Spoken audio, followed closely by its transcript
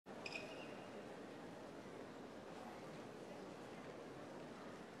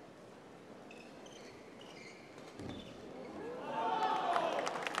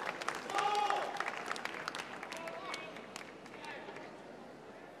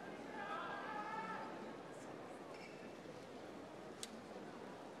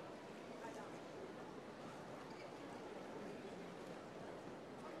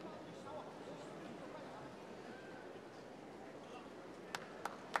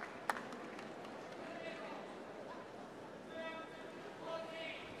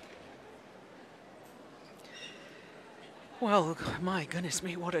Well, my goodness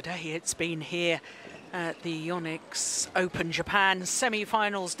me, what a day it's been here at the Yonex Open Japan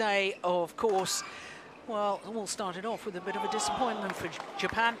semi-finals day, of course. Well, it all started off with a bit of a disappointment for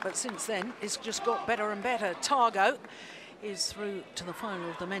Japan, but since then it's just got better and better. Targo is through to the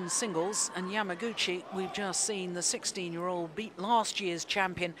final of the men's singles, and Yamaguchi, we've just seen the 16-year-old beat last year's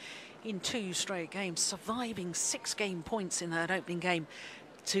champion in 2 straight games, surviving 6 game points in that opening game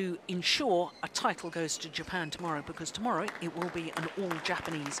to ensure a title goes to Japan tomorrow, because tomorrow it will be an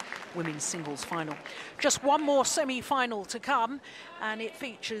all-Japanese women's singles final. Just one more semi-final to come, and it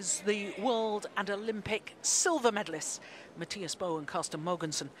features the world and Olympic silver medalists, Mathias M.Boe and Carsten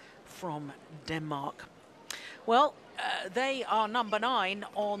Mogensen from Denmark. Well, they are number 9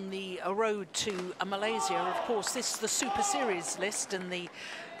 on the road to Malaysia. Of course, this is the Super Series list, and the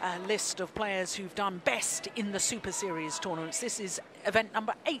list of players who've done best in the Super Series tournaments. This is event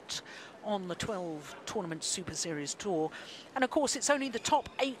number 8 on the 12 tournament Super Series tour. And of course, it's only the top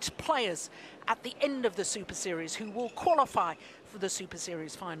 8 players at the end of the Super Series who will qualify for the Super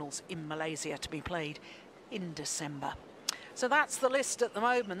Series finals in Malaysia to be played in December. So that's the list at the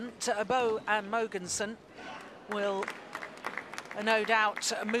moment. Boe and Mogensen will no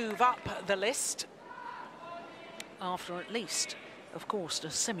doubt move up the list after at least, of course, the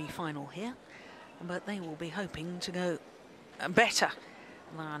semi-final here, but they will be hoping to go better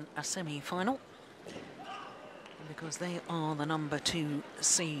than a semi-final because they are the number 2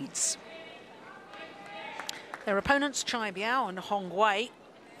 seeds. Their opponents, Biao and Hong Wei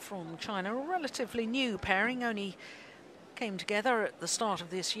from China, a relatively new pairing, only came together at the start of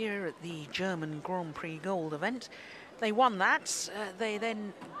this year at the German Grand Prix Gold event. They won that. They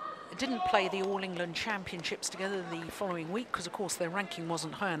then didn't play the All England Championships together the following week because, of course, their ranking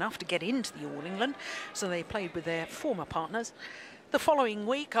wasn't high enough to get into the All England, so they played with their former partners. The following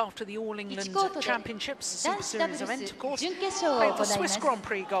week, after the All England Championships, Super Series event, of course, played the Swiss Grand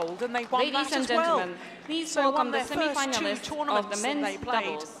Prix Gold, and they won that as well. Please so welcome won the their first 2 semi-finalists tournaments of the that they men's played.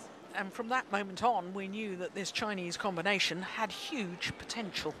 doubles. And from that moment on, we knew that this Chinese combination had huge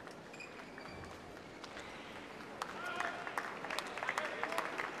potential.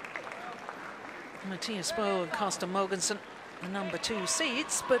 Mathias M.Boe and Carsten Mogensen, the number 2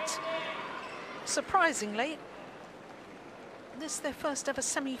 seeds, but surprisingly, this is their first ever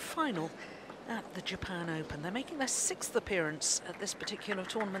semi-final at the Japan Open. They're making their 6th appearance at this particular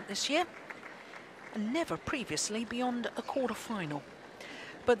tournament this year, and never previously beyond a quarter-final.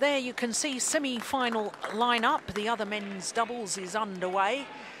 But there you can see semi-final lineup. The other men's doubles is underway,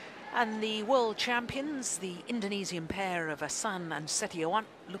 and the world champions, the Indonesian pair of Ahsan and Setiawan,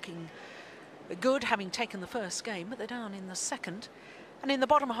 looking good, having taken the first game, but they're down in the second. And in the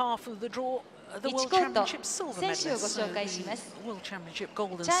bottom half of the draw, the World Championship silver medalists. So the World Championship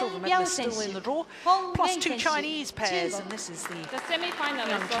gold and silver medalists still in the draw, plus 2 Chinese pairs, and this is the young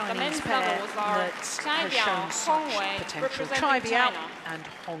Chinese pair that has shown such potential. Biao and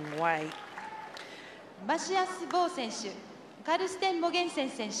Hong Wei. M.Boe 選手、Carsten Mogensen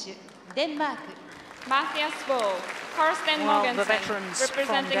選手、デンマーク。Mathias M.Boe, Carsten Well, the Mogensen, veterans from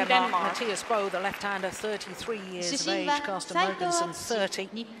representing Denmark. Mathias M.Boe, the left-hander, 33 years of age. Carsten Mogensen, 30.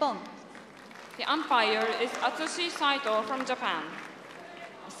 The umpire is Atsushi Saito from Japan.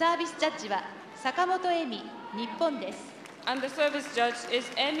 サービスジャッジは坂本恵美、日本です。And the service judge is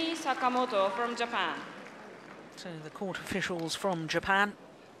Emi Sakamoto from Japan. So the court officials from Japan.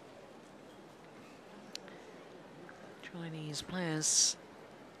 Chinese players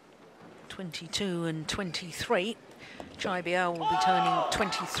 22 and 23. Biao will be turning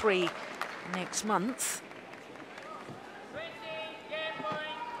 23 next month.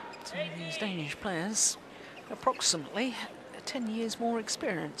 So these Danish players, approximately 10 years more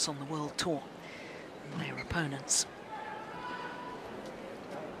experience on the World Tour than their opponents.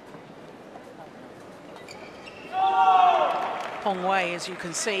 Hong Wei, as you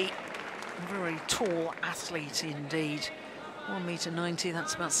can see, a very tall athlete indeed. 1.90 m,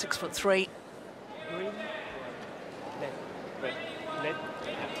 that's about 6'3". And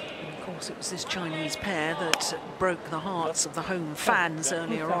of course, it was this Chinese pair that broke the hearts of the home fans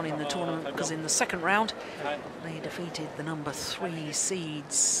earlier on in the tournament, because in the second round, they defeated the number 3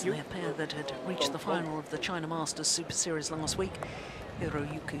 seeds, the pair that had reached the final of the China Masters Super Series last week.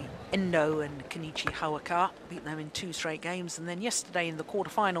 Hiroyuki Endo and Kenichi Hawaka beat them in 2 straight games, and then yesterday in the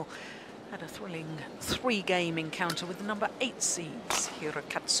quarterfinal had a thrilling 3-game encounter with the number 8 seeds,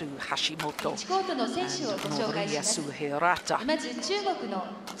 Hirokatsu Hashimoto and Noriyasu Hirata. Needed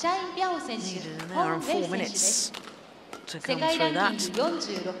an hour and 4 minutes to come through that.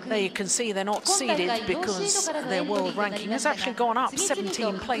 There you can see they're not seeded because their world ranking has actually gone up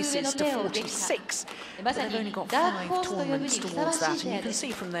 17 places to 46. But they've only got 5 tournaments towards that, and you can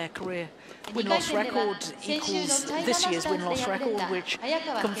see from their career win-loss record equals this year's win-loss record, which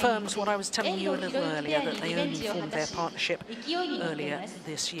confirms what I was telling you a little earlier, that they only formed their partnership earlier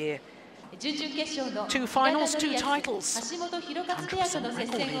this year. 2 finals, 2 titles, 100%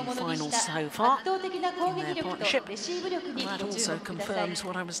 record in finals so far in their partnership. And that also confirms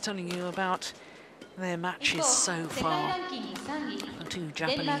what I was telling you about their matches so far. The 2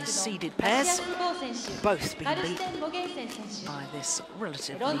 Japanese seeded pairs, both being beaten by this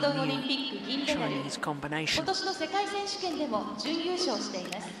relatively new Chinese combination.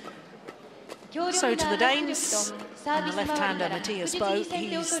 So to the Danes, and the left-hander Mathias M.Boe,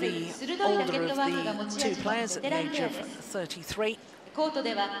 he's the older of the 2 players at the age of 33. Carsten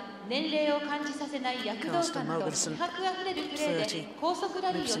Mogensen, 30,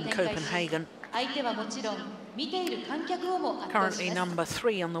 lives in Copenhagen. Currently number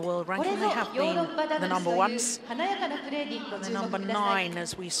 3 on the world ranking. They have been the number 1s. But they're number 9,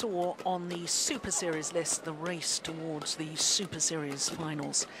 as we saw on the Super Series list, the race towards the Super Series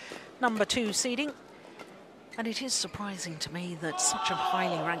Finals. Number 2 seeding. And it is surprising to me that such a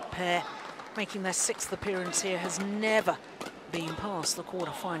highly ranked pair, making their 6th appearance here, has never been past the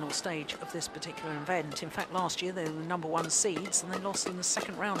quarter-final stage of this particular event. In fact, last year they were the number 1 seeds and they lost in the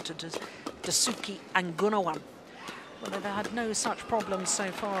 2nd round to Dasuki and Gunawan. But they've had no such problems so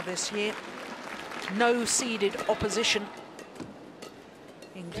far this year. No seeded opposition,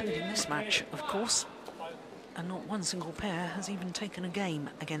 including this match, of course. And not one single pair has even taken a game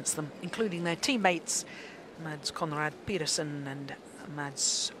against them, including their teammates, Mads Conrad Pedersen and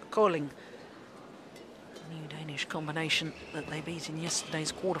Mads Koling. New Danish combination that they beat in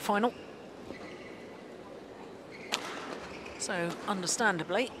yesterday's quarter-final. So,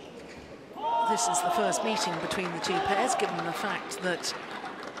 understandably, this is the first meeting between the 2 pairs, given the fact that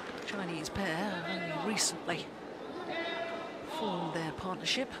the Chinese pair have only recently formed their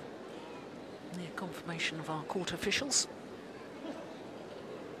partnership. Near confirmation of our court officials.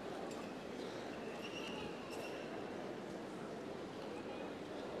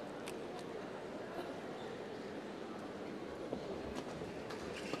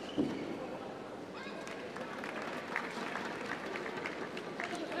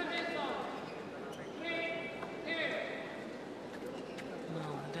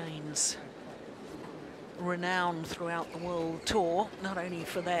 Renowned throughout the world tour, not only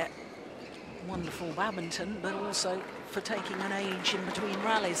for their wonderful badminton, but also for taking an age in between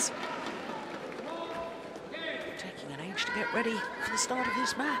rallies. Taking an age to get ready for the start of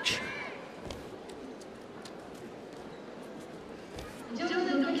this match.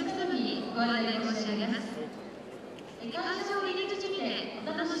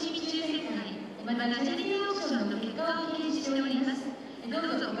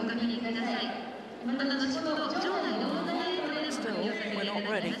 Still, we're not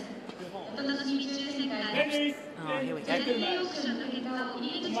ready. Oh, here we go.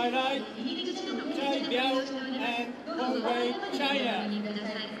 To my right, Biao and Hong China.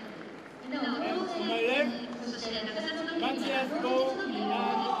 And to my left, Mathias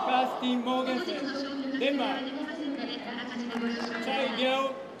and C.Mogensen, Denmark. Biao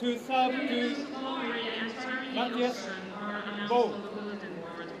to serve to Mathias M.Boe.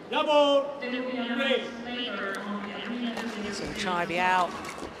 Double play. So Biao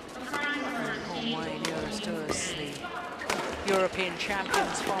and the European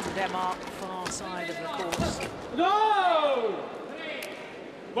champions from Denmark, far side of the course. Go!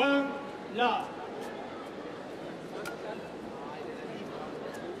 1 love.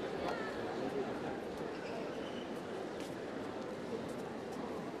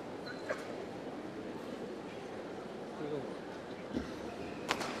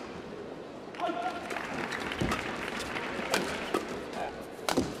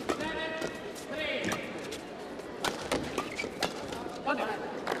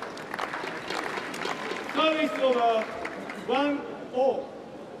 Service over 1-0.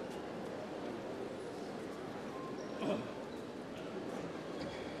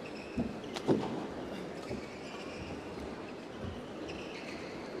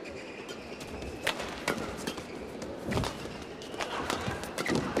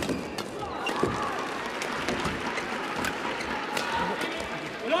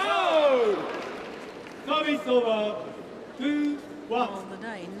 Service over 2-1. Well, the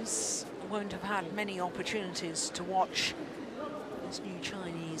Danes won't have had many opportunities to watch this new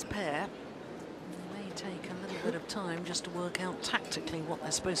Chinese pair. It may take a little bit of time just to work out tactically what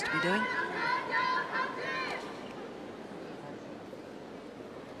they're supposed to be doing.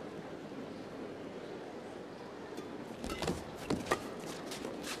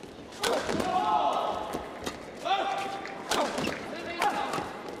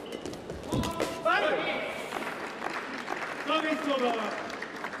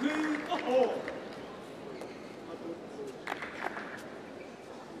 2-4.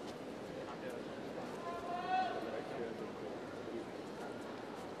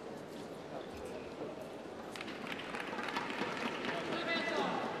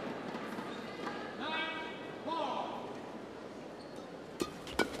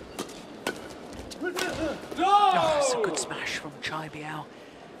 Oh, it's a good smash from Biao.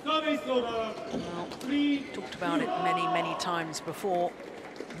 Service over. Well, 3. talked about it many, many times before.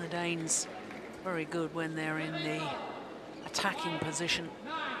 The Danes very good when they're in the attacking position.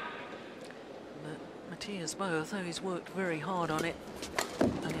 But Mathias, though he's worked very hard on it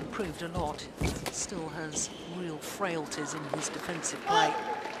and improved a lot, he still has real frailties in his defensive play.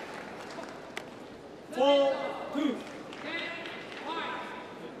 4-2.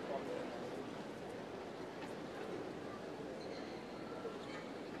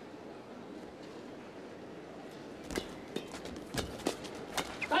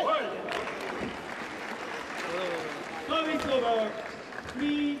 Service over.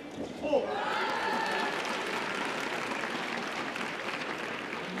 3-4.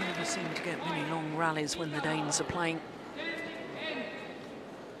 Never seem to get many long rallies when the Danes are playing.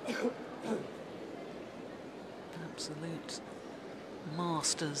 Absolute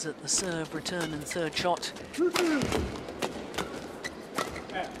masters at the serve, return and third shot.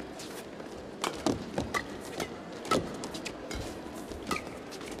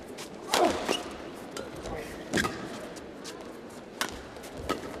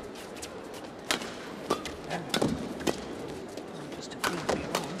 Just to prove me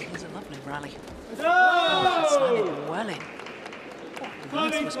wrong, here's a lovely rally. Oh, that's landed well in. What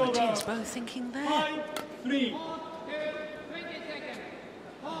on earth was Mathias both thinking there? 5-3.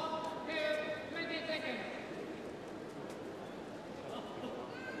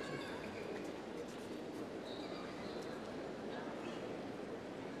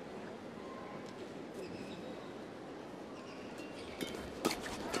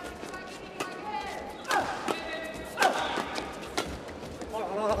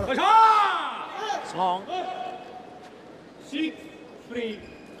 It's long. 6-3.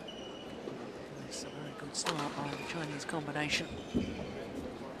 It's a very good start by the Chinese combination.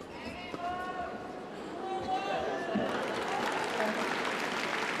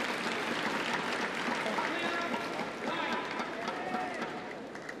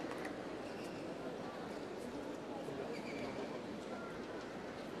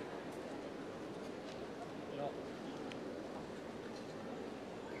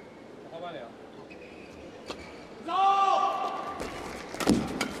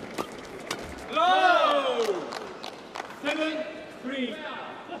 Low! 7-3.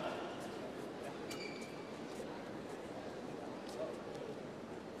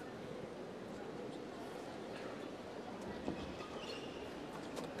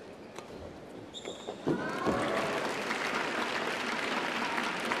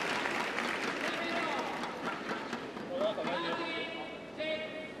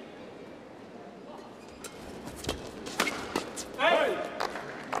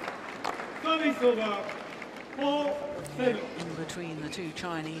 Service over. 4-7. In between the two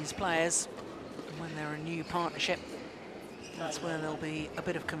Chinese players, when they're a new partnership, that's where there'll be a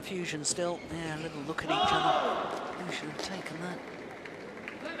bit of confusion still. Yeah, a little look at each other. Who should have taken that?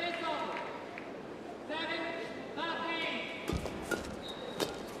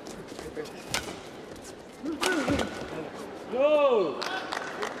 Low!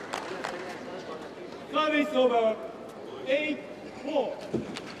 Service over. 8-4.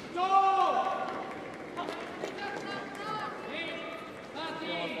 Go!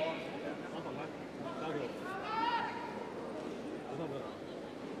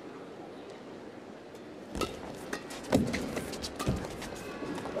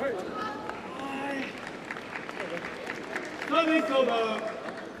 Service over.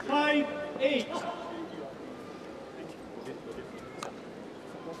 5-8.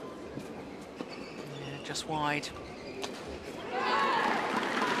 Yeah, just wide.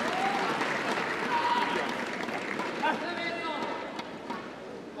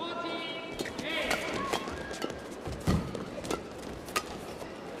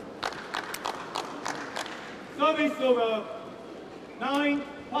 Service over.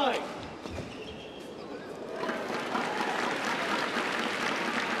 9-5.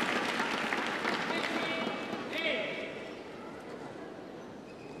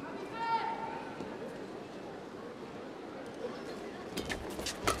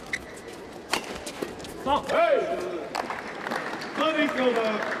 Stop. Hey! Service over.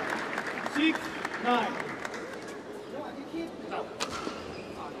 6-9.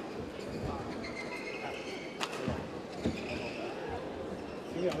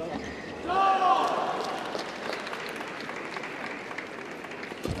 Service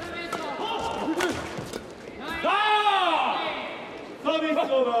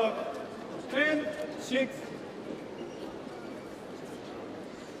over 10-6.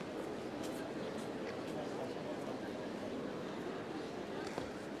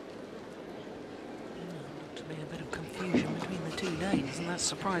 To be a bit of confusion between the two Danes, and that's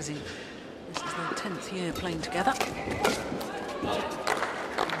surprising. This is their 10th year playing together.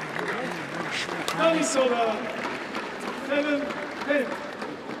 Service over 7-10.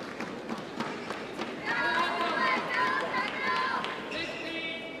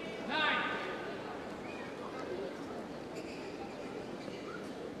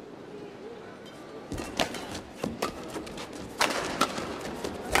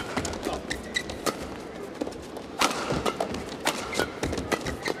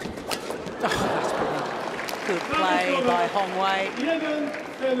 By Hong Wei.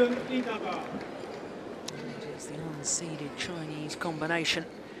 11-7 interval. It is the unseeded Chinese combination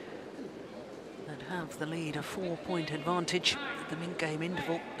that have the lead, a 4-point advantage at the mid-game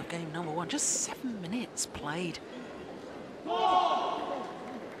interval of game number 1. Just 7 minutes played.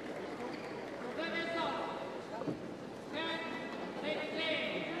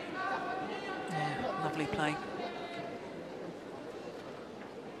 Yeah, lovely play.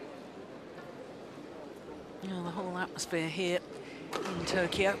 The whole atmosphere here in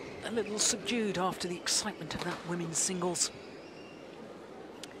Tokyo, a little subdued after the excitement of that women's singles.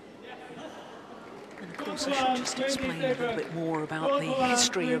 And of course I should just explain a little bit more about the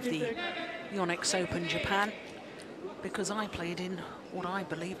history of the Yonex Open Japan, because I played in what I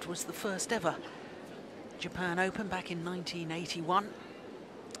believed was the first ever Japan Open back in 1981,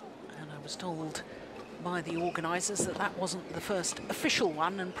 and I was told by the organisers that that wasn't the first official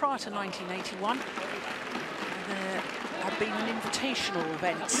one, and prior to 1981 there had been an invitational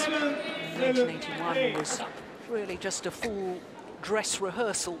event. 1981 was really just a full dress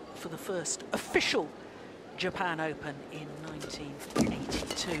rehearsal for the first official Japan Open in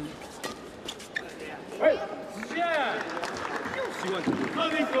 1982.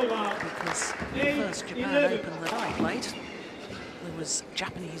 Because the first Japan Open that I played, there was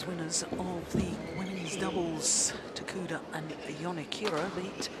Japanese winners of the women's doubles. Takuda and Yonekira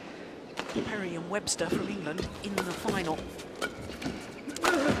beat Perry and Webster from England in the final.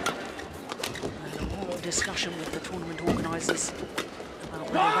 And a lot of discussion with the tournament organisers about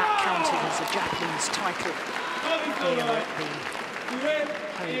whether that counted as a Japanese title here at the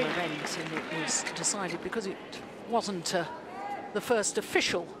home event, and it was decided because it wasn't the first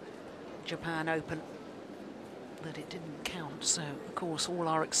official Japan Open that it didn't count. So of course all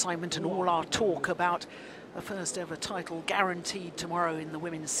our excitement and all our talk about a first ever title guaranteed tomorrow in the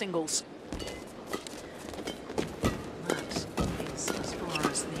women's singles. That is as far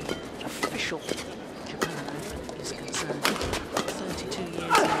as the official Japan Open is concerned. 32 years in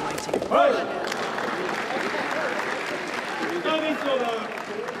waiting. Service over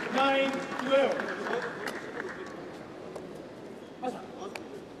 9-12.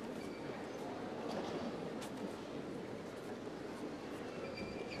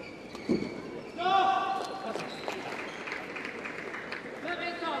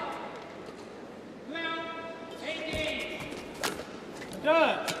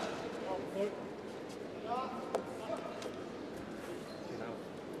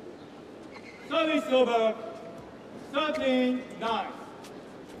 Service over 13-9.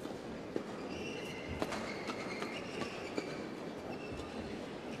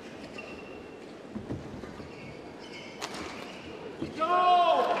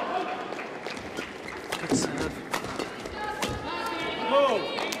 Good serve. Low.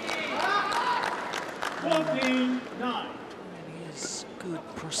 14-9. Really is good,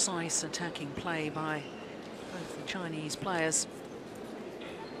 precise attacking play by both the Chinese players.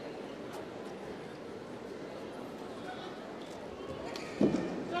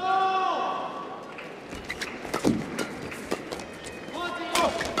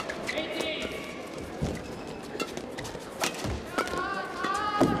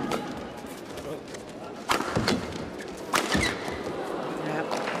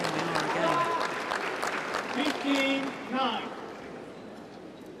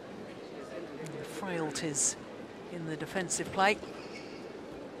 Frailties in the defensive play.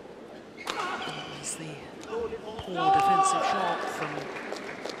 There's the poor defensive shot from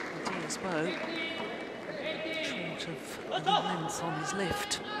M.Boe, short of the length on his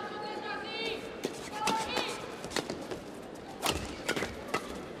lift.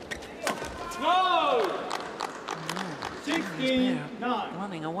 No! 16-9.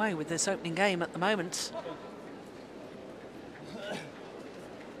 Running away with this opening game at the moment.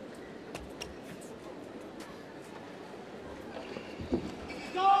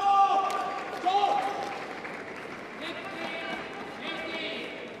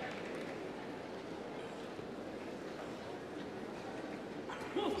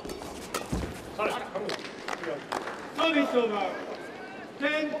 Service over.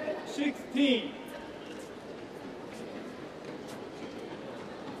 10-16.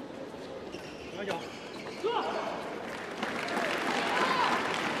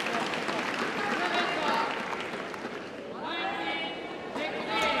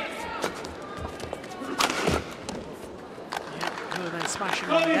 Smashing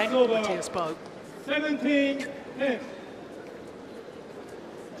on again, Mathias Boe. 17-10.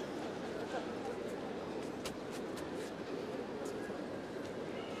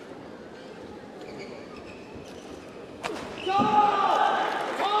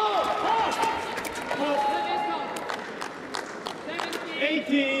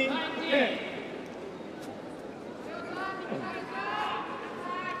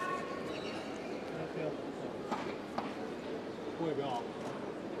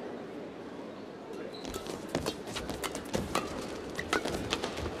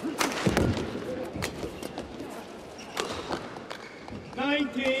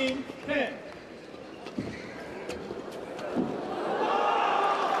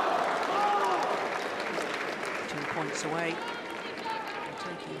 Away,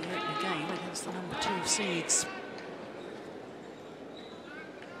 taking the opening game against the number 2 seeds.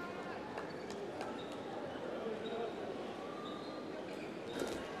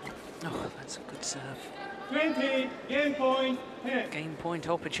 Oh, that's a good serve. 20, game point, 10. Game point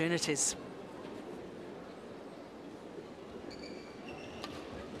opportunities.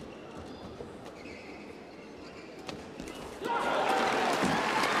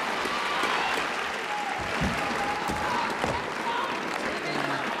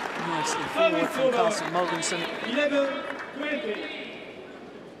 Forward from C.Mogensen. 11-20.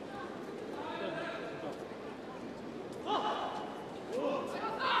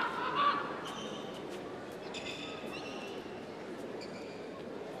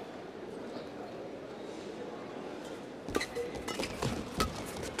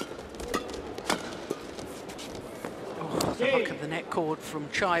 The hook of the net cord from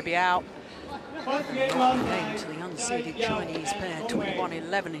Biao. Game to the unseeded Chinese pair,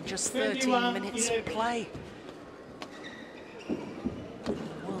 21-11 in just 13 minutes of play.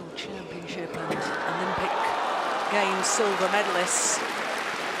 World Championship and Olympic Games silver medalists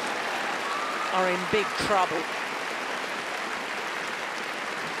are in big trouble.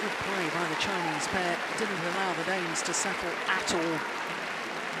 Good play by the Chinese pair, didn't allow the Danes to settle at all.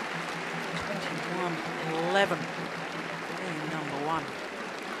 21-11, game number 1.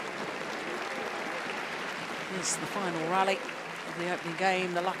 Here's the final rally of the opening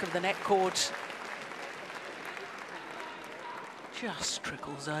game. The luck of the net cord just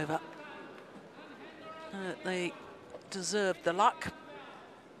trickles over. They deserved the luck.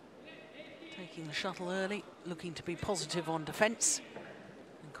 Taking the shuttle early, looking to be positive on defence.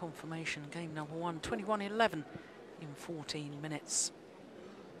 And confirmation, game number 1, 21-11 in 14 minutes.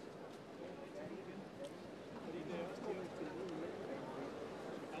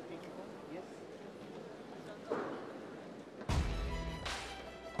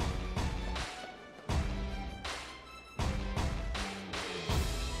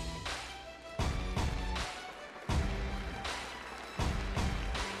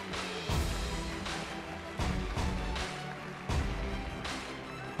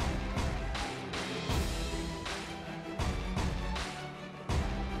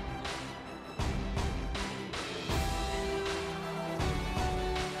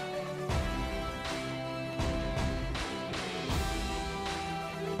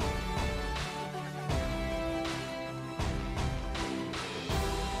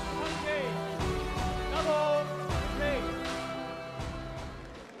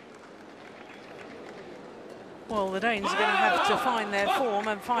 Well, the Danes are going to have to find their form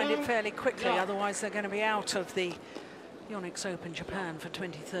and find it fairly quickly, otherwise they're going to be out of the Yonex Open Japan for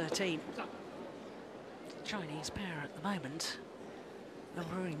 2013. The Chinese pair at the moment are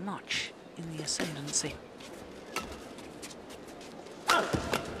very much in the ascendancy.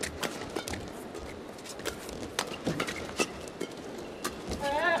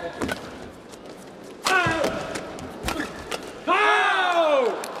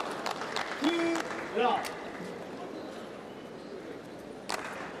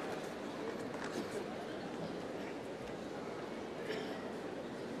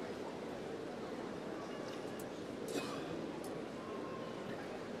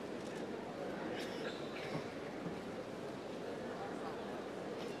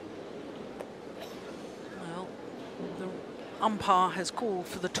 Umpire has called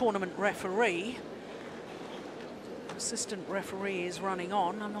for the tournament referee. Assistant referee is running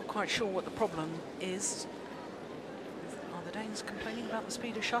on. I'm not quite sure what the problem is. Are the Danes complaining about the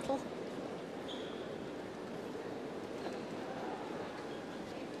speed of shuttle?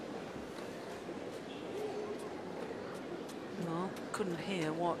 couldn't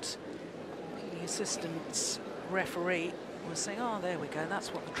hear what the assistant referee was saying. Oh, there we go,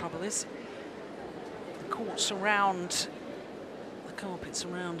 that's what the trouble is. The courts around, the carpets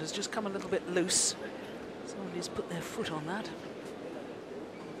around has just come a little bit loose. Somebody's put their foot on that.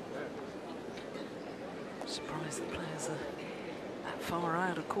 I'm surprised the players are that far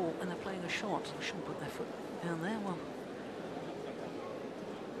out of court when they're playing a shot. They shouldn't put their foot down there. Well,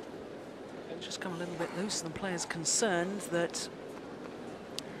 just come a little bit loose, and the players concerned that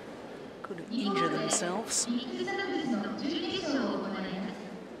could injure themselves. Ladies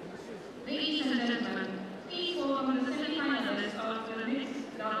and gentlemen, please welcome the semi-finalists of the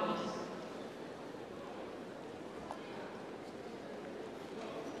mixed doubles.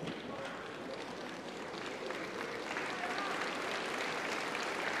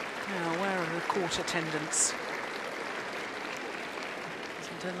 Now, where are the court attendants? There's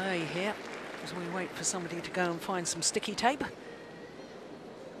a delay here as we wait for somebody to go and find some sticky tape.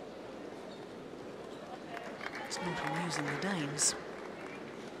 It's not amusing the Danes.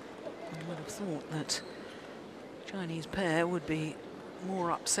 I would have thought that the Chinese pair would be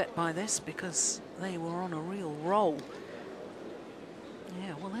more upset by this because they were on a real roll.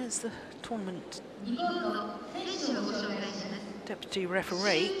 Yeah, well, there's the tournament deputy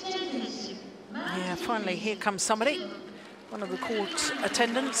referee. Yeah, finally, here comes somebody. One of the court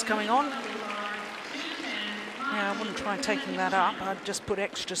attendants coming on. Yeah, I wouldn't try taking that up. I'd just put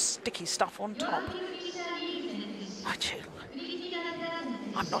extra sticky stuff on top. I do.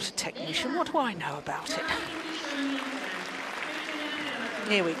 I'm not a technician. What do I know about it?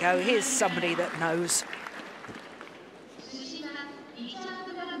 Here we go. Here's somebody that knows.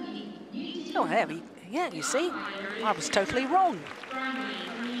 Oh, there we, yeah, you see, I was totally wrong.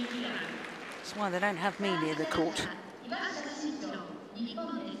 That's why they don't have me near the court.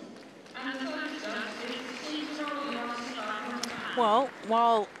 Well,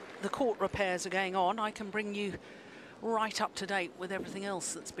 while the court repairs are going on, I can bring you right up to date with everything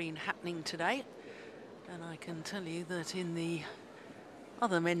else that's been happening today. And I can tell you that in the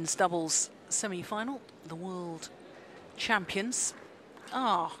other men's doubles semi-final, the world champions.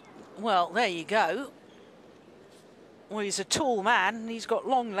 Ah, well, there you go. Well, he's a tall man, and he's got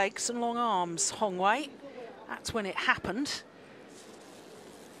long legs and long arms, Hongwei. That's when it happened.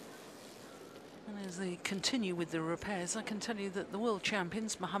 And as they continue with the repairs, I can tell you that the world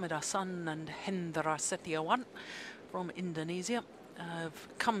champions, Muhammad Hassan and Hendra Setiawan from Indonesia, have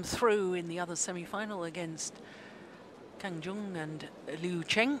come through in the other semi-final against Kang Jung and Liu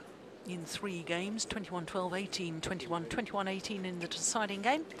Cheng in 3 games, 21-12, 18-21, 21-18 in the deciding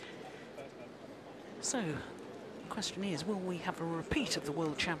game. So, the question is, will we have a repeat of the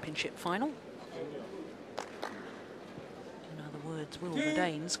World Championship final? In other words, will the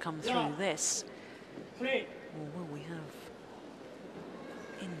Danes come through this? Or will we have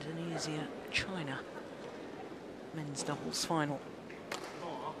Indonesia, China men's doubles final?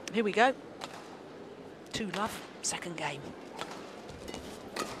 Here we go. 2-love, second game.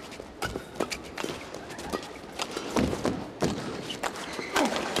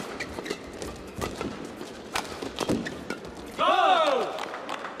 Go!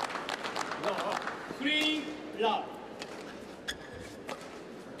 3-love.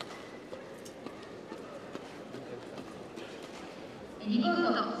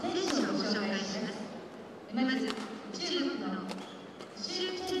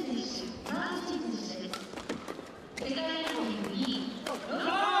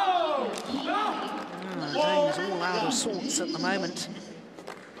 Sorts at the moment.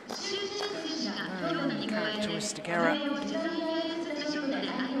 Characteristic error.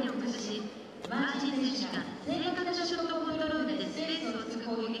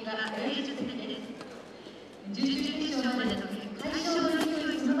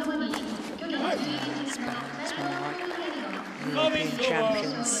 European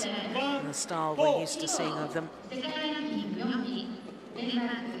champions in the style we're used to seeing of them.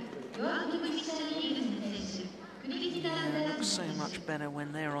 It looks so much better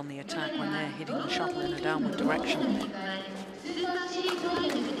when they're on the attack, when they're hitting the shuttle in a downward direction.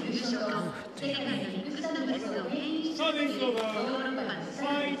 Oh, dear me.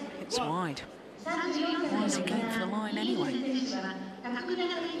 It's wide. Why is he going for the line anyway?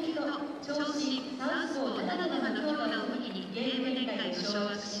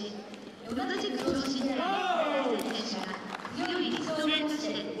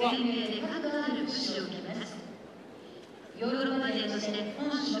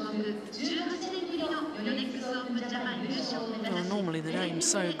 Well, normally the Danes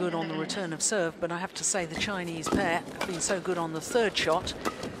so good on the return of serve, but I have to say the Chinese pair have been so good on the third shot.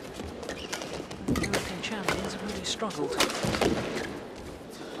 The European champions have really struggled.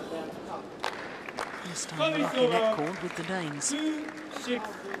 This time the lucky net cord with the Danes. 2-6.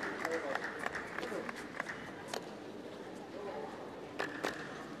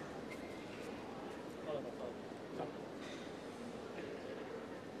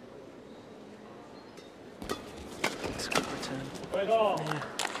 It's a good return. Yeah.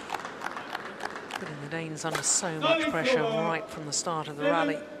 Putting the Danes under so much pressure right from the start of the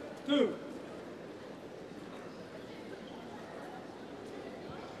rally. 7-2.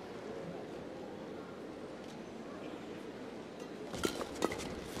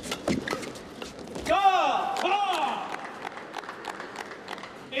 Go!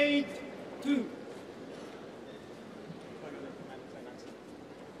 8-2.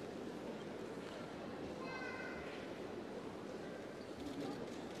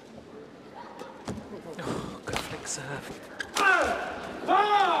 Oh, good flick serve.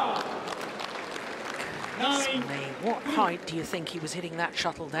 Goodness me, what height do you think he was hitting that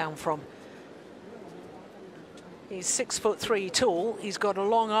shuttle down from? He's 6'3" tall, he's got a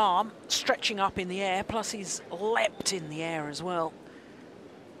long arm stretching up in the air, plus he's leapt in the air as well.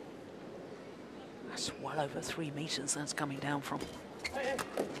 That's well over 3 meters that's coming down from.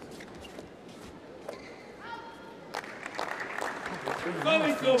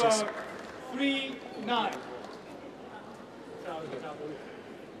 Probably 3.5 meters. 3-9.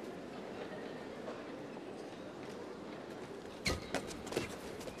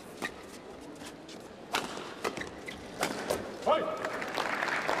 Right.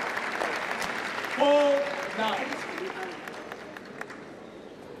 4-9.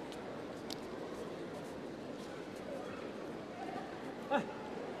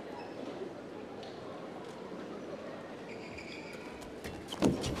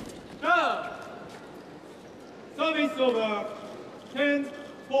 Now, service over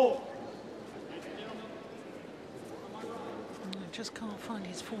 10-4. Just can't find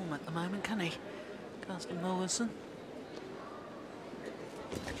his form at the moment, can he? Carsten Mogensen.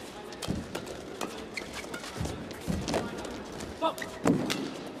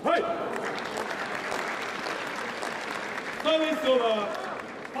 Right. Service over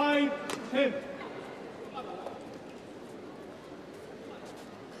 5-10.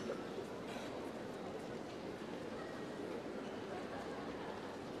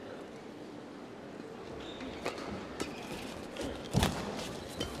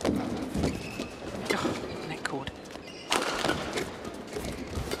 Net cord.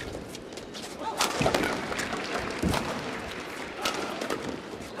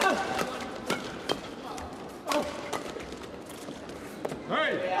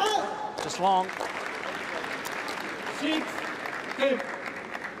 Just long. 6-10.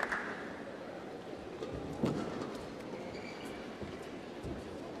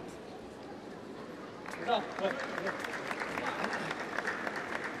 Oh,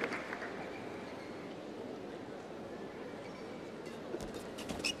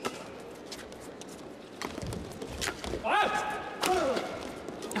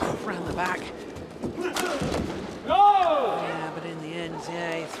 round the back. Yeah, but in the end,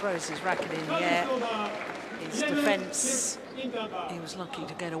 yeah, he throws his racket in the air. His defence, he was lucky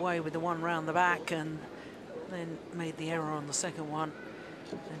to get away with the one round the back and then made the error on the second one.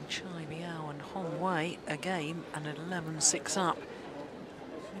 And Biao and Hong a game and at 11-6 up.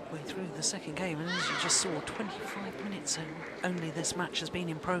 Midway through the second game, and as you just saw, 25 minutes and only this match has been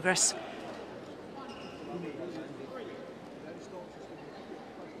in progress.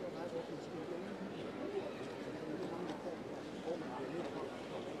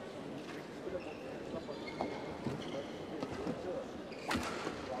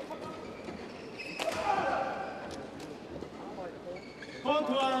 Court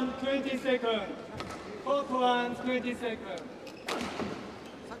 1, 20 seconds. Court 1, 20 seconds.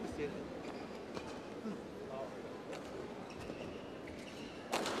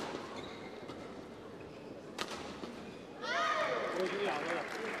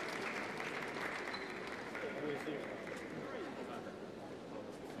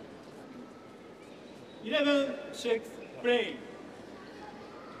 Eleven, 6, play.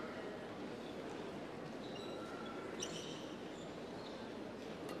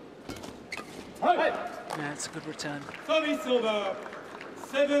 Yeah, it's a good return. Service over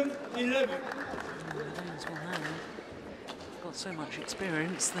 7-11. The Danes will now got so much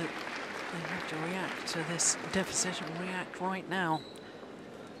experience that they have to react to this deficit and react right now.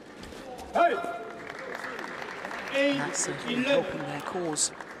 Hey. And that's certainly helping their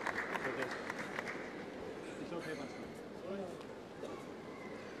cause.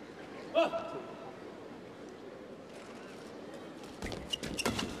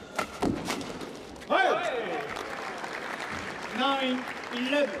 Hey.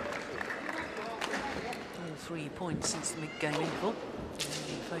 9-11. 3 points since the mid-game interval in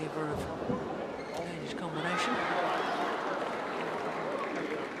favour of Danish combination.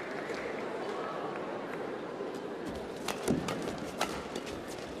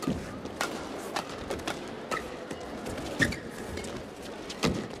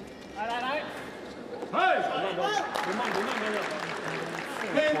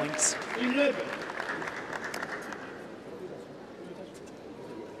 Points. 11.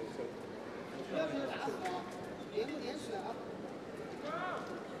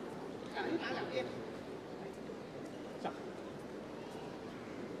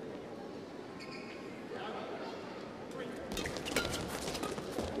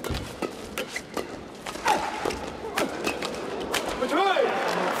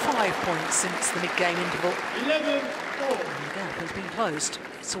 Points since the mid-game interval. 11-4. The gap has been closed.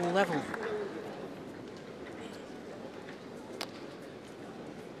 It's all level.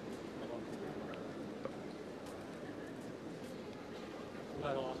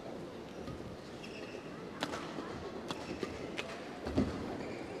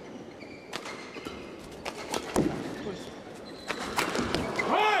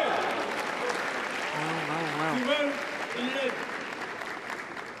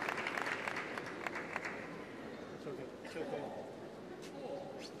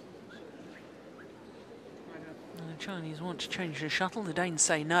 Chinese want to change the shuttle. The Danes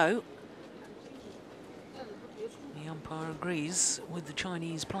say no. The umpire agrees with the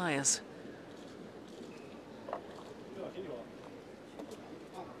Chinese players.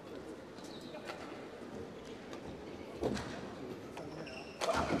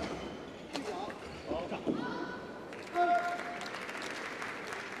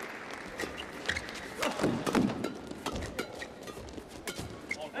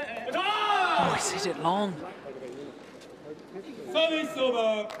 Oh, he's hit it long. Service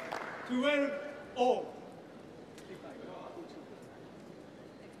over 12-all.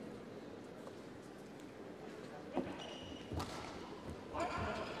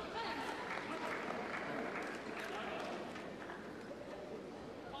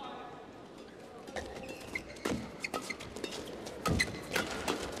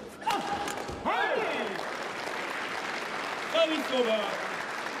 Service over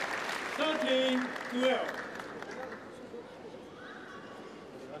 13-12.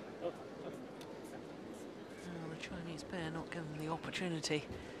 Pair not given the opportunity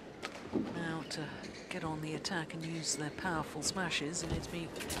now to get on the attack and use their powerful smashes, and it's been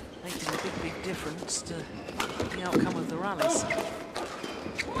making a big difference to the outcome of the rallies.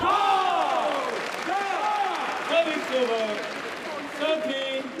 Service over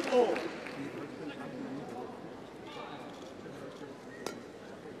 13-all.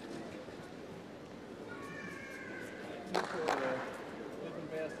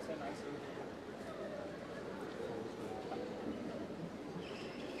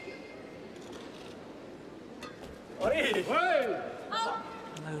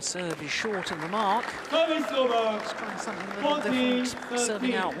 Low serve is short of the mark. Service over. Let's try something a little different.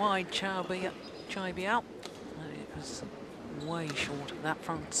 Serving out wide, Biao. It was way short of that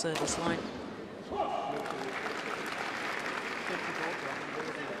front service line.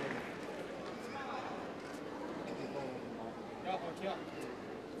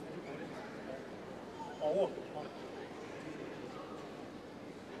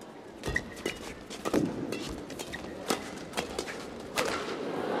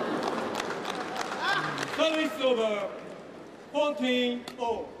 Service over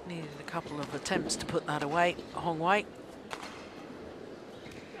 14-all. Needed a couple of attempts to put that away. Hong Wei.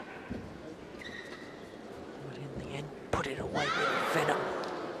 But in the end, put it away with venom.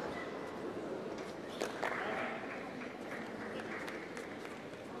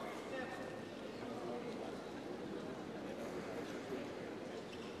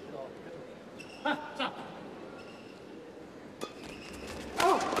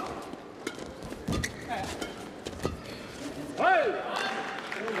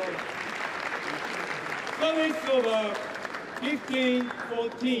 Service over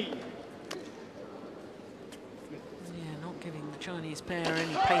 15-14. Yeah, not giving the Chinese pair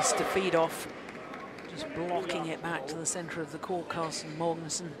any pace to feed off. Just blocking it back to the centre of the court, Carsten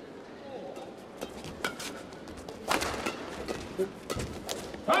Mogensen.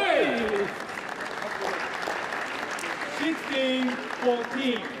 Hey!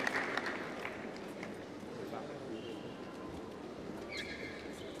 16-14.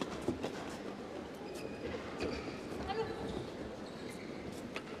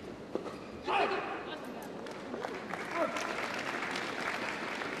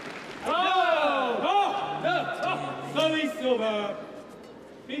 Service over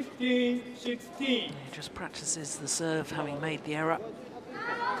 15-14. 15-16. He just practices the serve, having made the error.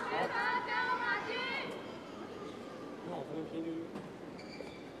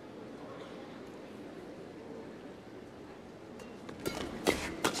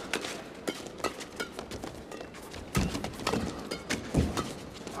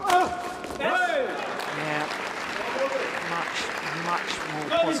 Much more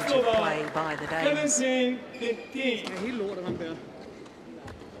positive play by the Danes. 17-15.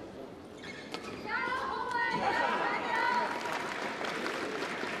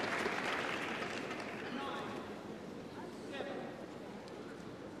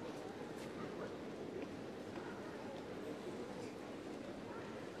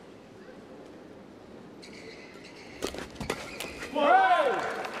 Whoa!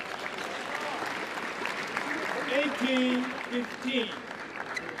 18-15.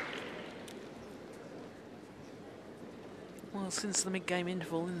 Well, since the mid-game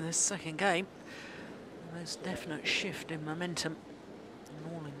interval in this second game, the most definite shift in momentum, and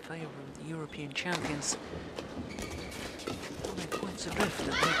all in favour of the European champions. 5 points adrift at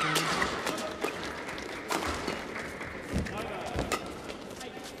mid-game interval.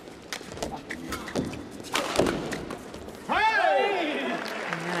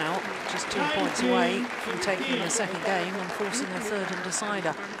 And now, just 2 points away from taking the second game and forcing a third and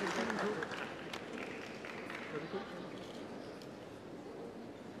decider.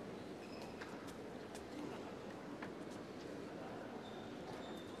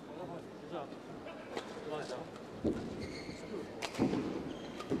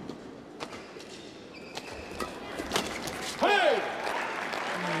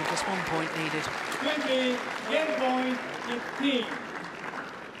 Just 1 point needed. 20, game point 15.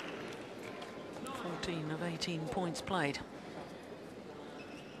 14 of 18 points played.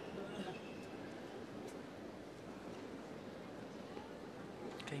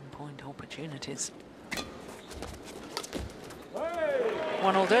 Game point opportunities.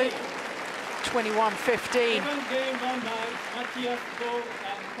 One will do. 21-15. Second game won by Mathias and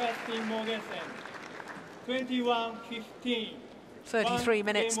Carsten Mogensen. 21-15. 33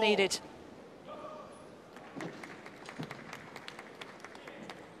 minutes needed.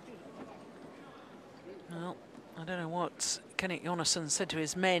 Well, I don't know what Kenneth Jonassen said to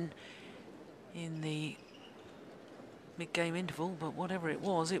his men in the mid-game interval, but whatever it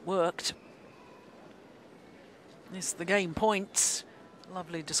was, it worked. This is the game points.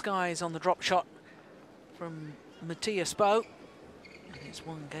 Lovely disguise on the drop shot from Mathias M.Boe. And it's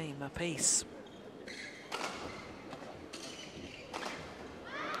 1 game apiece.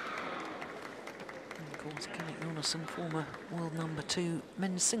 And of course, Kenneth Jonassen, former world #2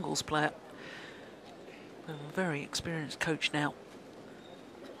 men's singles player. A very experienced coach now.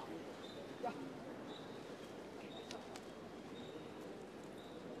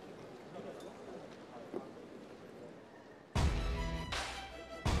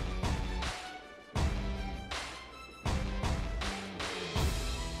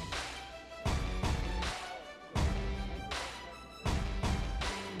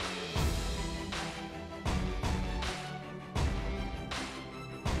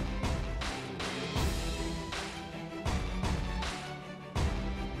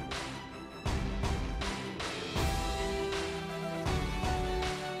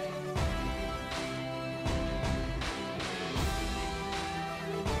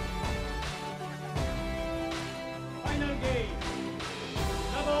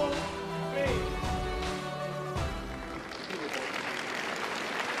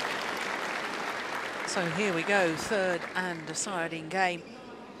 So here we go, third and deciding game.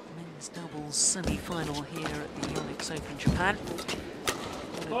 Men's doubles semi-final here at the Yonex Open Japan.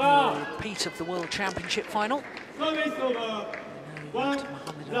 A repeat of the World Championship final. Mohamed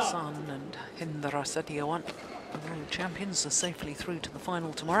Hassan and Hendra Setiawan, the world champions, are safely through to the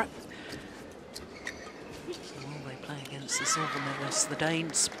final tomorrow. While they play against the silver medalists, the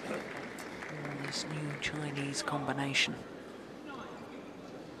Danes, in this new Chinese combination.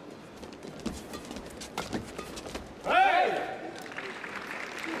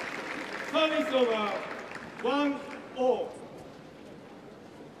 Service over 1-0.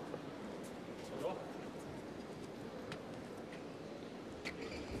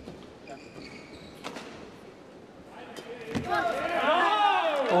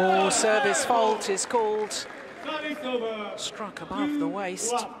 Oh, service fault is called. Service over. Struck above the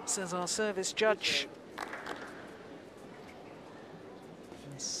waist, says our service judge.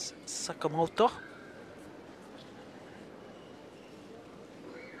 Miss Sakamoto.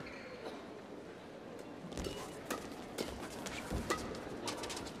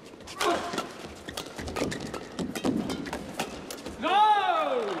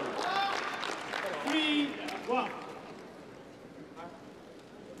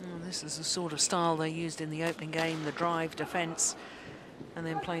 this is the sort of style they used in the opening game, the drive, defence, and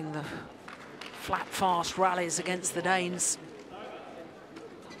then playing the flat, fast rallies against the Danes.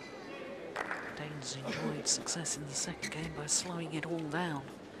 Danes enjoyed success in the second game by slowing it all down.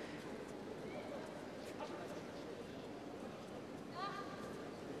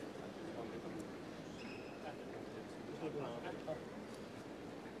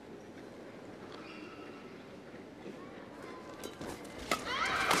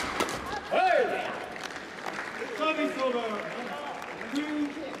 Service over.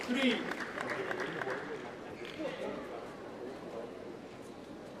 2-3.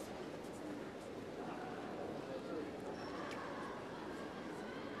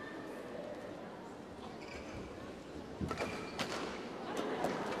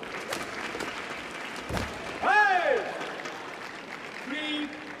 Hey!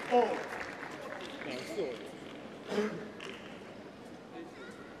 3-4.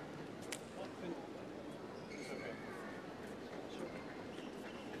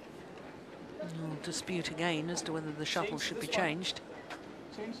 We'll dispute again as to whether the shuttle should be changed.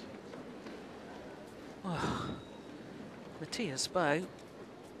 Oh, Mathias M.Boe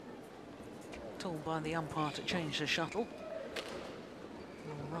told by the umpire to change the shuttle.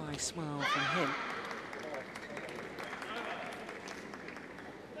 A wry smile from him.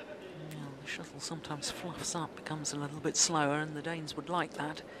 Well, the shuttle sometimes fluffs up, becomes a little bit slower, and the Danes would like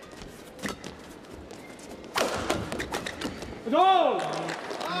that. No!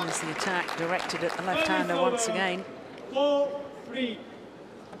 There's the attack directed at the left-hander once again. 4-3.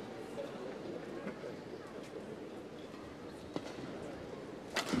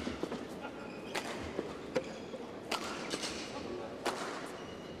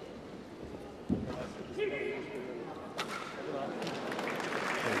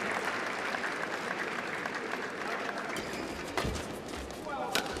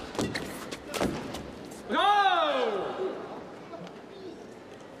 No!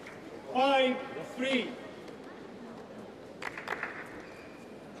 5-3.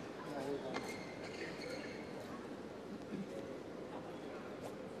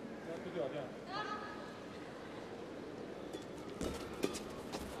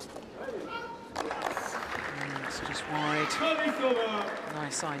 It's just wide. Service over.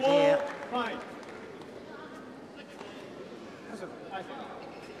 Nice idea. 4-5.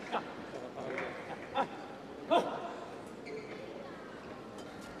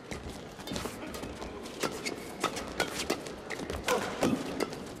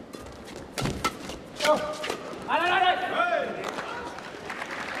 Hey!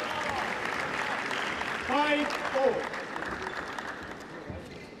 5-4.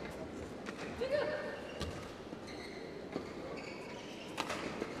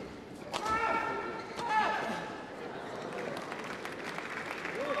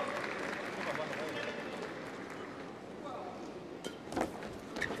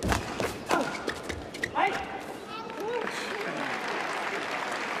 Hey!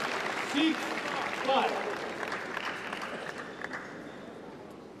 6-5.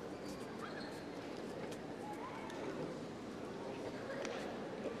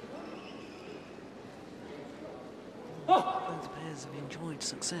 Both pairs have enjoyed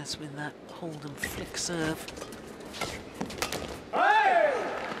success with that hold and flick serve. Hey!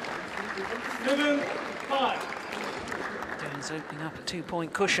 7-5. Danes opening up a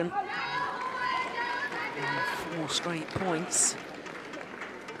 2-point cushion. And 4 straight points.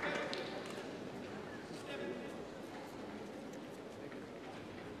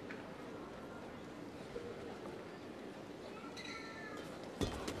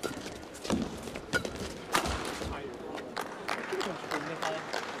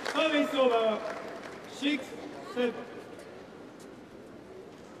 Service over. 6-7.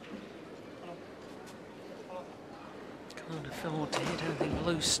 Can't afford to hit anything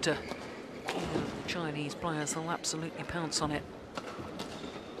loose to either of the Chinese players. They'll absolutely pounce on it.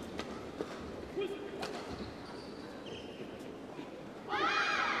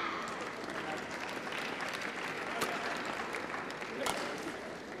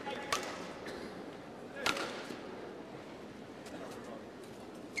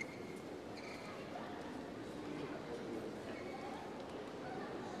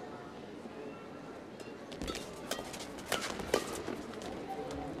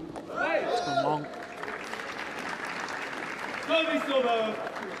 It's gone long. Service over.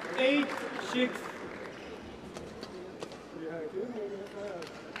 8-6.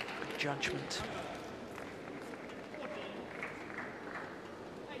 Judgment.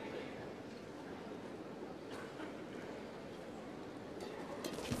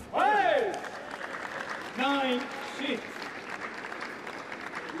 Hey! 9-6.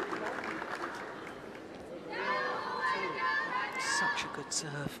 Such a good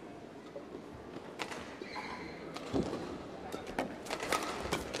serve.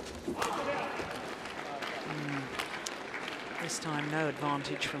 This time, no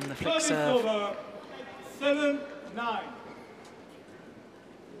advantage from the flick serve. 7-9.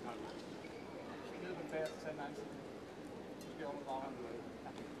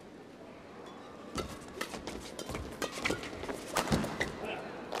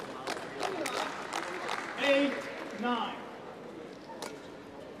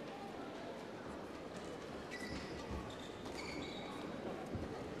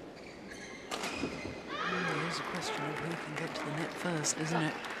 There's a question of who can get to the net first, isn't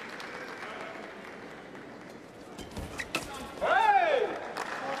it?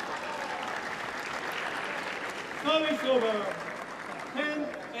 Service over.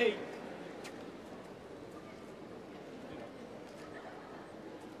 10-8.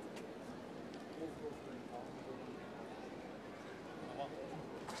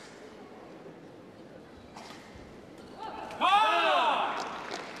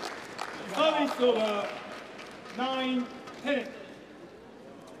 Service over. 9-10.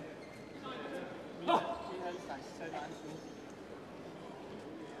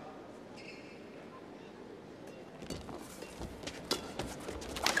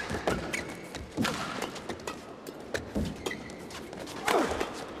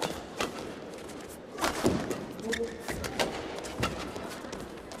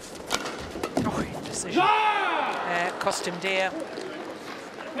 Decision. Cost him dear.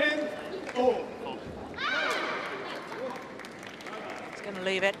 10-4. He's going to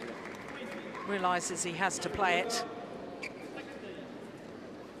leave it. Realises he has to play it.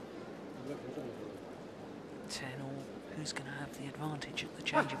 10-all. Who's going to have the advantage at the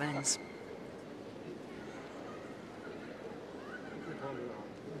change of ends?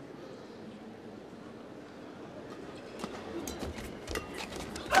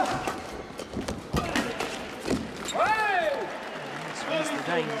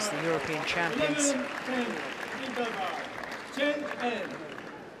 Danes, the European champions.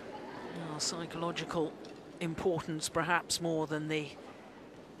 Psychological importance, perhaps more than the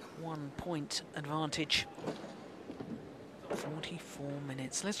 1 point advantage. 44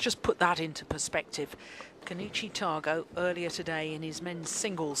 minutes. Let's just put that into perspective. Kenichi Tago earlier today in his men's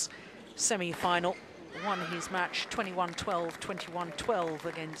singles semi-final won his match 21-12, 21-12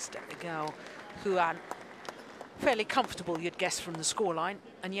 against Gao Huan. Fairly comfortable, you'd guess, from the scoreline,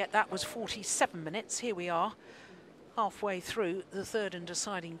 and yet that was 47 minutes. Here we are, halfway through the third and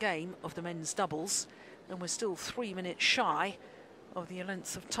deciding game of the men's doubles, and we're still 3 minutes shy of the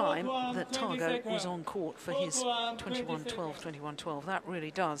length of time that Tago was on court for his 21-12, 21-12. That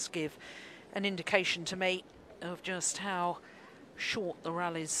really does give an indication to me of just how short the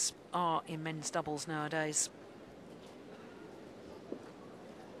rallies are in men's doubles nowadays.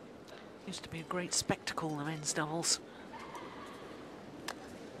 Used to be a great spectacle, the men's doubles.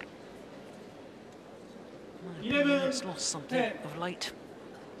 It's lost something of late.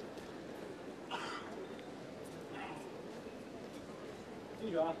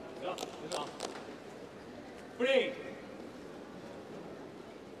 Break.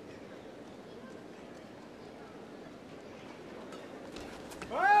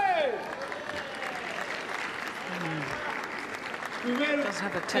 Does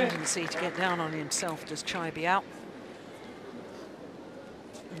have a tendency to get down on himself, does Biao.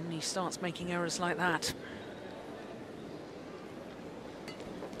 And he starts making errors like that.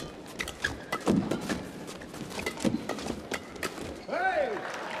 Hey!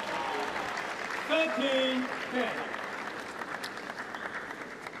 13-10.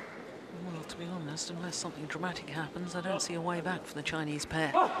 Well, to be honest, unless something dramatic happens, I don't see a way back for the Chinese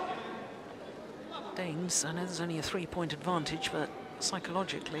pair. Danes, I know there's only a 3-point advantage, but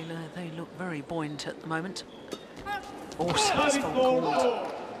psychologically they look very buoyant at the moment. Oh, successful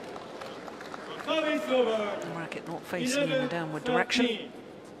called. The racket not facing in the downward direction.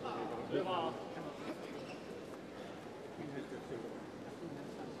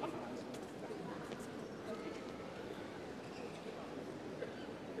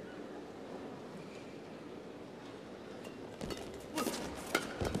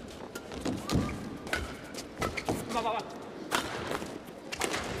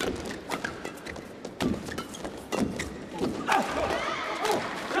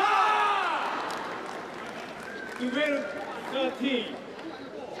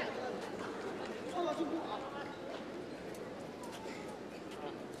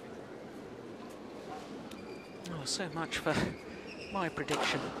 Oh, so much for my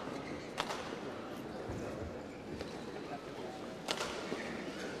prediction.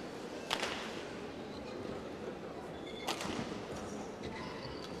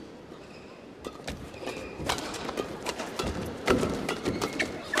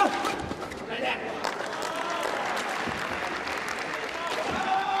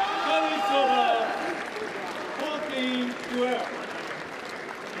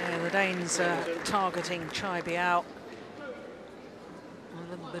 Danes targeting Biao. A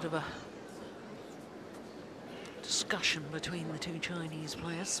little bit of a discussion between the two Chinese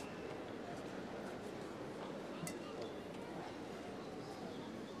players.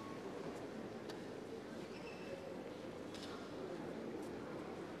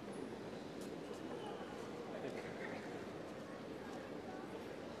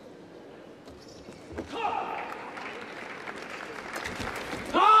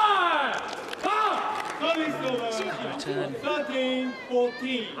 Return.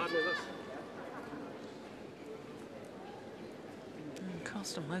 13-14.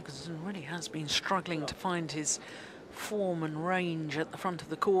 C.Mogensen really has been struggling to find his form and range at the front of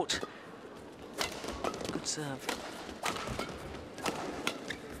the court. Good serve.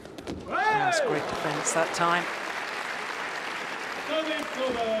 That's great defence that time. Service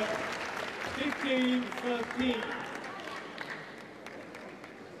over. 15-13.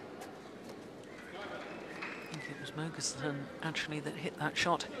 I think it was Mogensen actually that hit that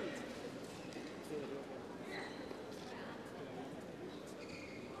shot.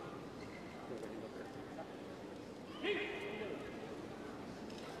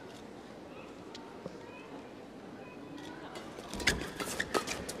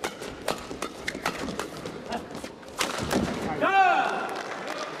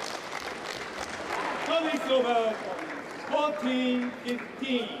 Service over.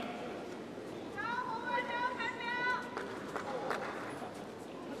 14-15.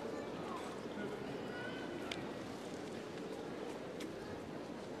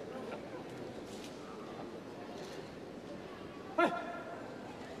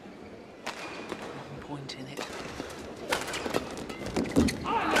 Point in it.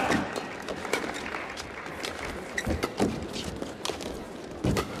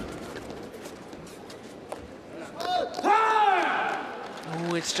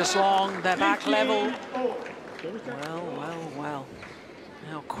 Oh, it's just long. They're back level. Well.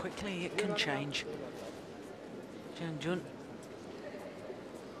 How quickly it can change. Jiang Jun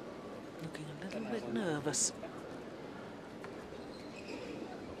looking a little bit nervous.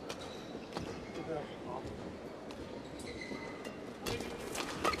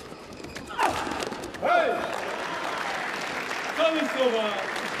 Service over.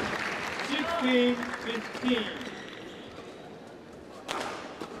 16-15.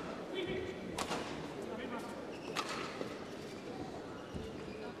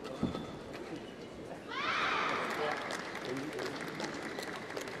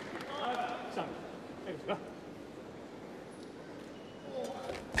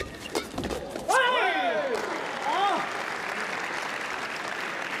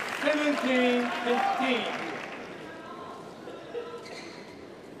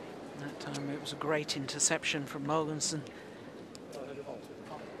 That time it was a great interception from Mogensen.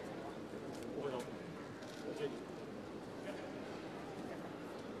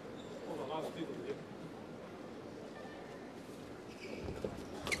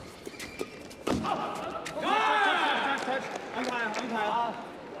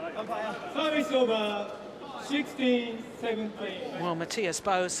 Service over. 16-17. Well,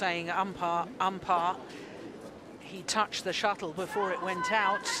 M.Boe saying umpire. He touched the shuttle before it went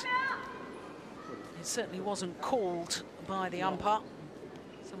out. It certainly wasn't called by the umpire.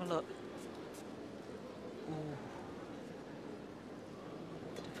 Let's have a look. Ooh.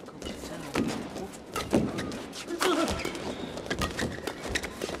 Difficult to tell.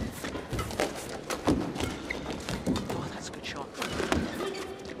 Oh, that's a good shot.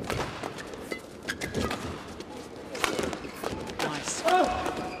 Nice.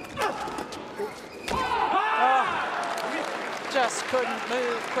 Just couldn't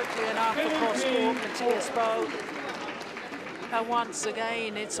move quickly enough across court, M.Boe. And once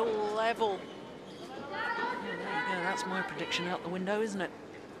again, it's all level. Oh, there you go, that's my prediction out the window, isn't it?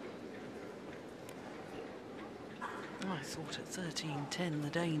 I thought at 13-10 the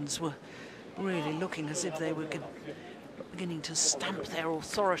Danes were really looking as if they were beginning to stamp their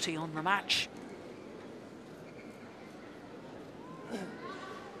authority on the match.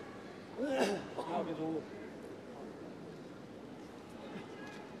 All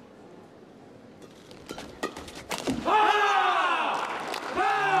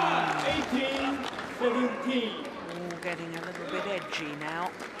getting a little bit edgy now.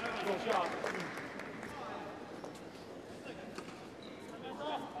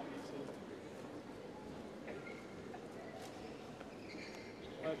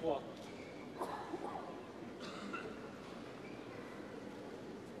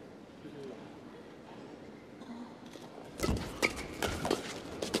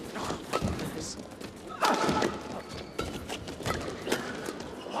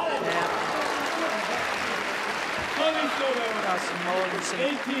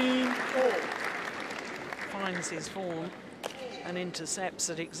 Carsten 18-4. finds his form and intercepts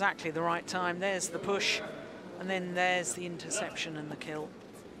at exactly the right time. There's the push, and then there's the interception and the kill.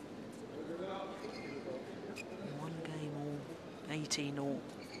 One game all, 18 all.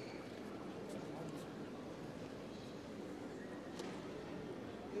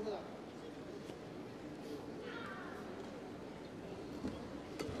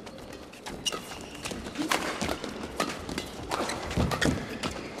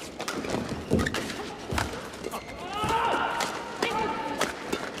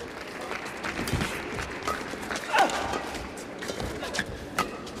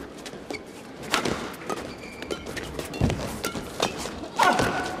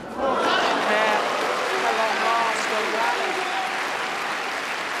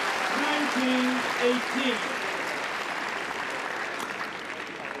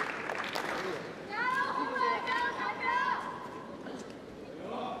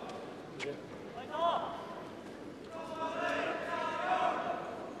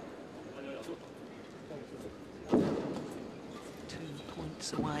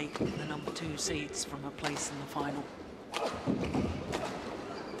 Away the number 2 seeds from a place in the final.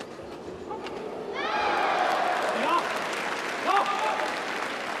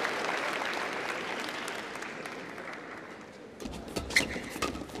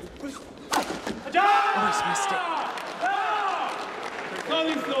 Oh, he's missed it.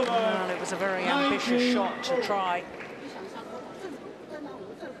 Well, it was a very ambitious shot to try.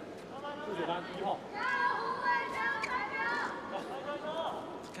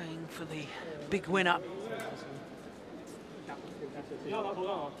 Going for the big winner.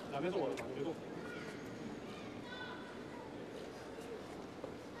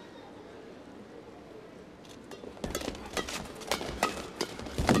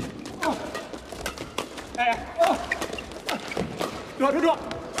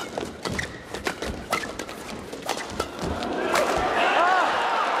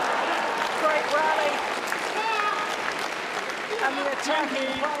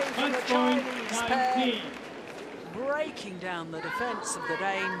 Breaking down the defence of the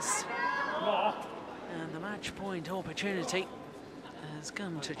Danes, and the match point opportunity has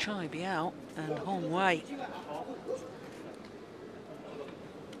come to Chai Biao and Hong Wei.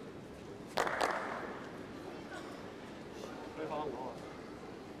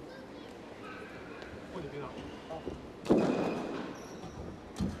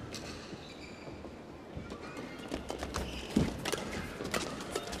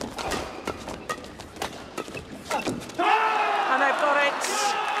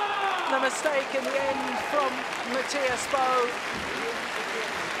 Mistake in the end from Mathias M.Boe,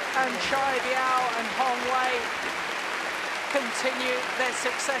 and Chai Biao and Hong Wei continue their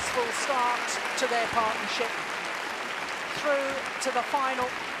successful start to their partnership through to the final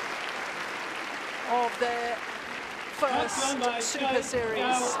of their first Super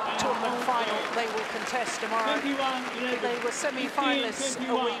Series tournament final. They will contest tomorrow. They were semi-finalists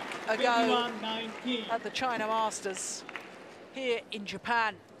a week ago at the China Masters here in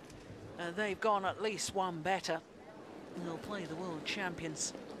Japan. They've gone at least one better. They'll play the world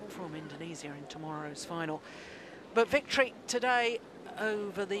champions from Indonesia in tomorrow's final. But victory today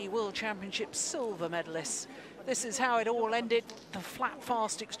over the World Championship silver medalists. This is how it all ended. The flat,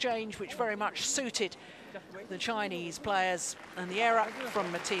 fast exchange, which very much suited the Chinese players, and the error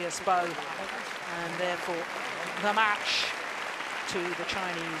from Mathias M.Boe, and therefore the match to the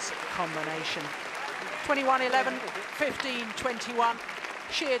Chinese combination. 21-11, 15-21.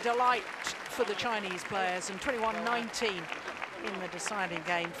 Sheer delight for the Chinese players, and 21-19 in the deciding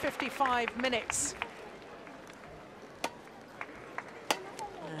game. 55 minutes.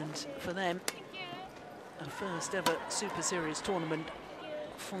 And for them, a first ever Super Series tournament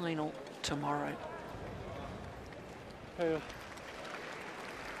final tomorrow. So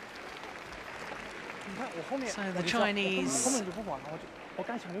the Chinese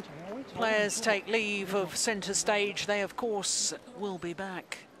players take leave of centre stage. They, of course, will be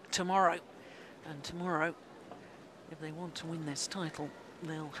back tomorrow. And tomorrow, if they want to win this title,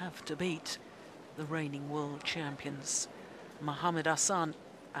 they'll have to beat the reigning world champions, Mohamed Hassan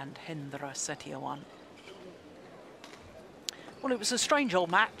and Hendra Setiawan. Well, it was a strange old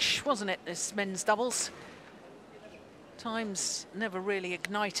match, wasn't it, this men's doubles? Times never really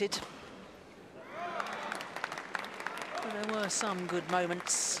ignited. But there were some good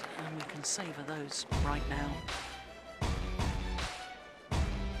moments, and we can savour those right now.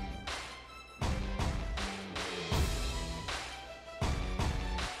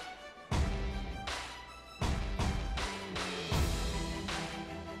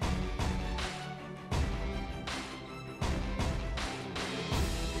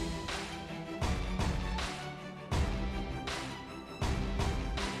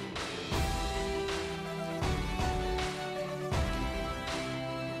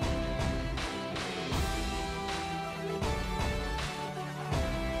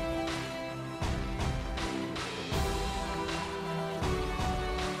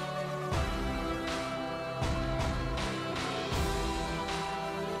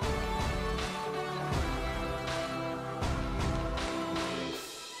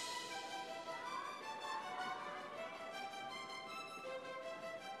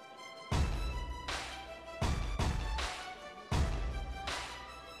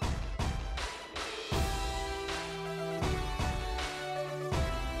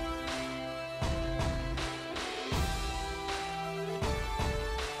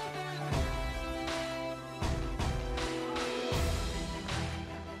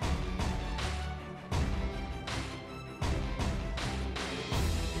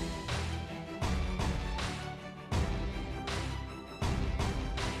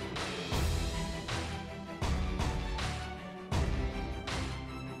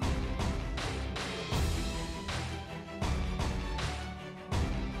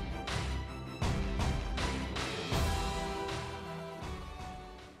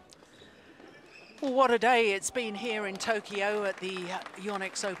 Well, what a day it's been here in Tokyo at the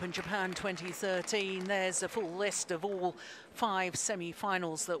Yonex Open Japan 2013. There's a full list of all 5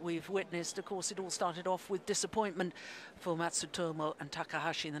 semi-finals that we've witnessed. Of course, it all started off with disappointment for Matsutomo and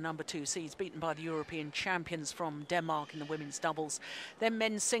Takahashi, the number 2 seeds, beaten by the European champions from Denmark in the women's doubles. Then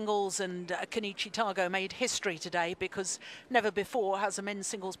men's singles, and Kenichi Tago made history today because never before has a men's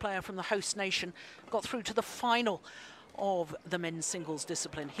singles player from the host nation got through to the final of the men's singles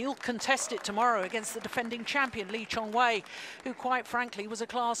discipline. He'll contest it tomorrow against the defending champion Lee Chong-wei, who quite frankly was a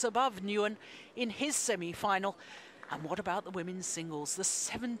class above Nguyen in his semi-final. And what about the women's singles? The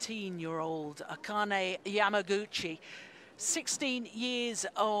 17-year-old Akane Yamaguchi, 16 years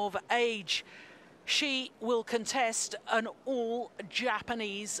of age. She will contest an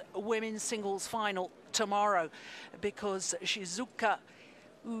all-Japanese women's singles final tomorrow because Shizuka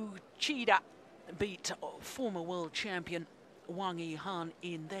Uchida beat former world champion Wang Yihan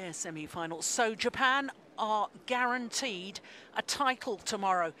in their semi-final. So Japan are guaranteed a title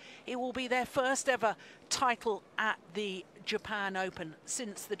tomorrow. It will be their first ever title at the Japan Open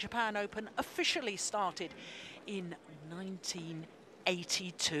since the Japan Open officially started in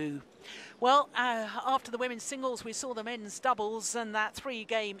 1982. Well, after the women's singles, we saw the men's doubles and that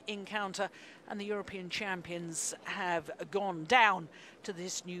 3-game encounter, and the European champions have gone down to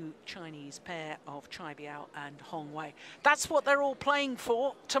this new Chinese pair of Biao and Hong Wei. That's what they're all playing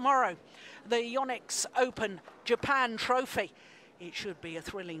for tomorrow, the Yonex Open Japan Trophy. It should be a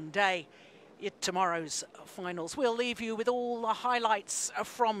thrilling day at tomorrow's finals. We'll leave you with all the highlights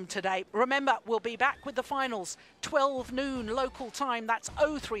from today. Remember, we'll be back with the finals 12 noon local time. That's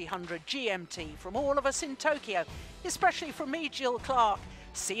 0300 GMT. From all of us in Tokyo, especially from me, Jill Clark.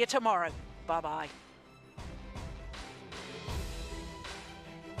 See you tomorrow. Bye-bye.